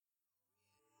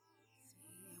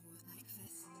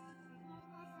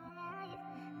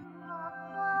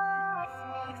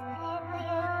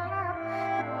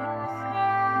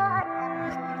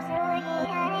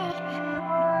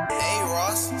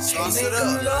Can't make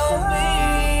them love me.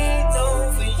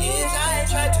 No, for years I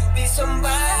tried to be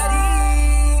somebody,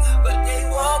 but they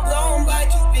walked on by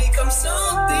to become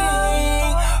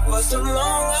something. For so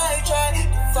long I tried to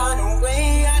find a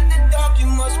way out the dark. You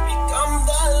must become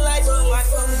the light. So I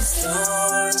come and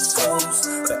start souls,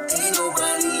 but ain't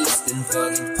nobody listening for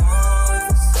the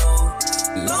part. So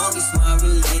long as my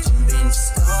religion been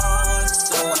scarred,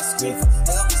 so I scream for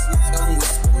help. It's not on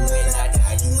whispering when I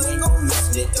die. You ain't gon'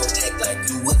 miss it. Don't act like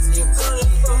you wasn't here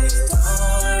running from the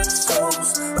dark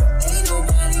souls, but ain't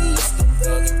nobody listening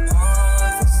for the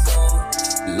part. So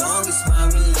long as my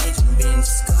religion been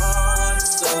scarred,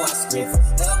 so I scream for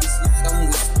help. It's not on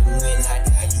whispering when I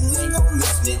die. You ain't gon'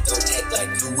 miss it. Don't act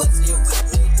like you wasn't here with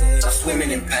me. I'm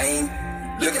swimming in pain,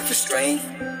 looking for strength,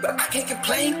 but I can't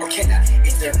complain, or can I?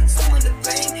 Is there someone to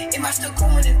blame? Am I still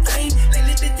going in vain?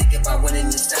 Lately been thinking about running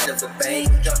inside of a vein,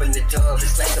 jumping the tub,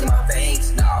 it's like in my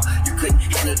veins. No, you couldn't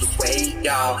handle the weight,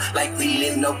 y'all. Like we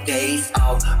live no days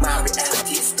off. My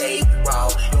reality is stay raw.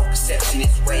 Your perception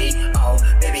is way off.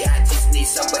 Baby, I just need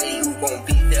somebody who won't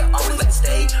be there, always like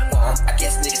stay warm. I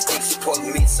guess niggas think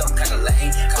supporting me in some kind of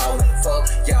lane. Call me fuck,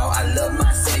 y'all. I love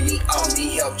my city. All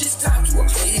need help, just time to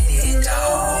admit it,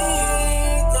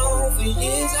 dawg. For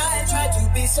years I tried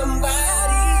to be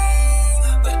somebody,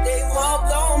 but they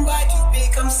walked on by to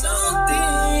become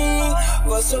something.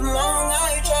 For so long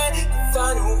I tried to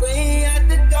find a way out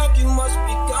the dark. You must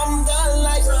become the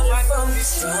light. Right from the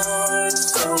sun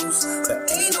souls, but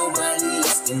ain't nobody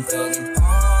listening for the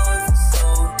part. So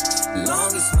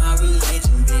long as my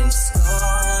religion been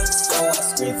scarred, so I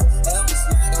scream for help. It's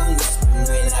not on whispering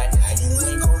when I die. You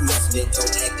ain't gon' miss it.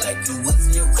 Don't act like you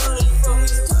wasn't here running from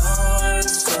the dark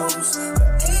souls,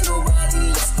 but ain't nobody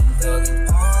listening for the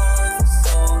part.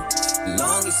 So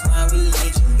long as my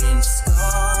religion been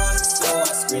scarred, so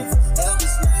I scream for help.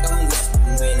 It's not on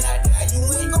whispering when I die. You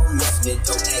ain't gon' miss it.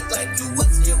 Don't act like you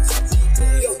wasn't here with me.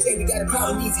 Yo, baby, got a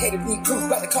problem, these haters need proof.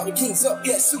 About to call the kings up,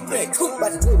 yeah, super and cool.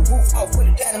 About to blow the roof off with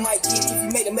a dynamite kid. If you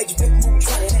made a major paper move,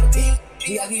 trying to have a beat.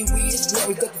 Yeah, I get weird, now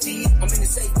we got the feed. I'm in the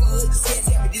safe blood, cause cats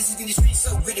have me, this is in the street,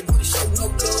 so ready for the show,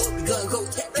 no love. The gun go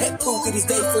tap, cool, cause this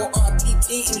day for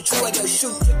RPT in the true, I go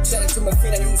shoot. Shout out to my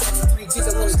friend, I need 63 kids,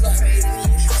 I wanna slap me.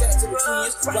 Shout out to the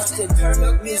twins, watch that turn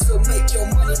up, man, so make your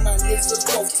money, my niggas,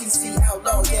 both TC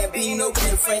outlaw, yeah, be no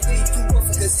good, frankly, too rough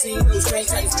for casino, strange,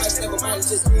 I ain't spice, never mind,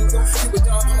 it's just green, go, you a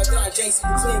dog, I'm a dog, Jason,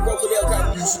 you clean, broke it out,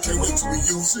 got music, can't wait till we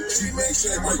use it. She made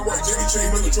shit, white, Jackie chain,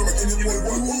 another drummer, and it went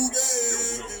one move,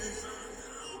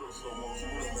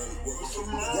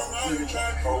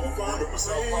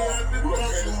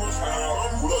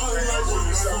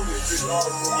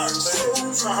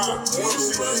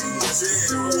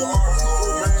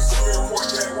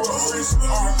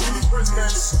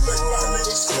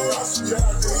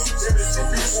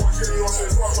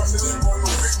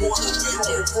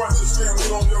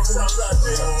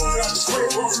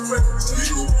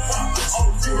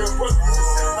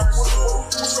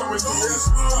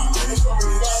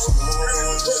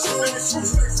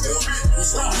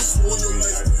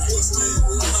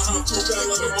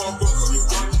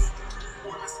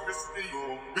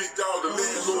 Big dog, the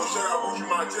landlord, shout out to you,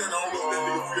 my ten. I don't know if that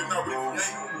nigga feel now, but if you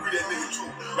ain't, we that nigga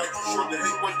too. Like you short, that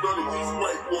hate much brother, we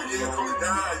white boy, yeah, coming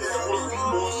down, yeah, what up, these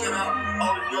boys, shout out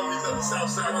all the youngies at the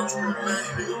south side, got too many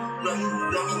names, nigga. Love you,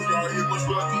 y'all here, much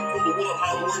love, keep from the world,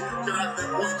 Holloway. Shout out that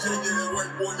boy, Jay, yeah, that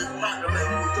white boy, this partner, man,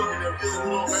 we was talking that, yeah,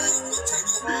 what up, man,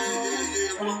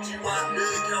 what up, T.Y.,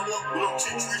 yeah, count up, what up,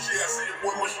 T.Trish, yeah, I see your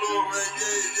boy, much love, man,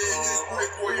 yeah,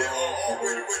 white boy, yeah, all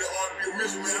way to R&B,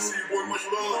 miss, man, I see your boy, much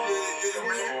love, yeah,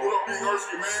 man, what up, Big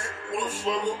Ersky, man, what up,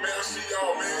 Slugger, man, I see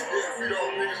y'all, man, yeah, feed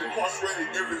all niggas incarcerated,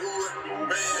 every hood,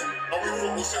 man, I don't give a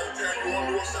fuck what side of town you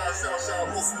on, north side, south side,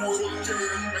 Rookwood, full of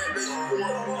jails, man, they support,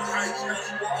 the heights, you know,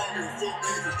 support, I don't give a fuck,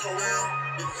 man, if it's toe down,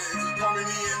 if it's coming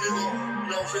in, nigga, you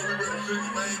know what I'm saying, we represent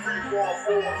you, man, pretty far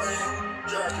forward, man,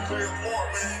 shout out to Clear Park,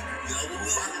 man, yeah, I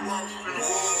remember Rocky Robinson in the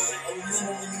world, I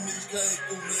remember when the niggas came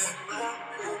through, man,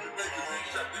 you know, Jamaica, man,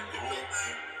 shot that bitch up,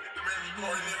 man, the man was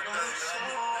partying every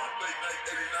night, late night,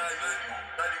 89, 90,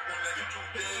 91,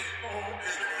 92, dead,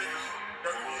 yeah, them niggas,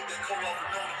 got to get that coat off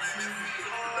and on, man, that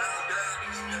feel, down,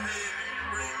 it's in your head, in your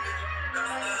brain, nigga,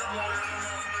 down, blowing it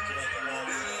around,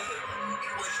 nigga, yeah,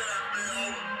 you ain't shine, man,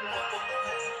 all the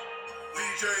motherfuckers,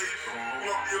 DJs,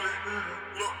 what up, Illy,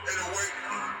 what up,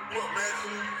 808, what up,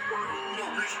 Madison, what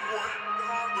up, Rich Boy,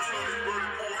 what's up, these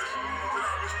Birdie Boys, shout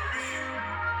out Mr. B,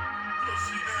 what up,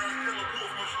 C9, Killer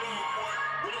Wolf, much love, boy,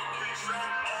 what up, King South,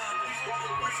 R.I.P., what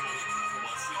up,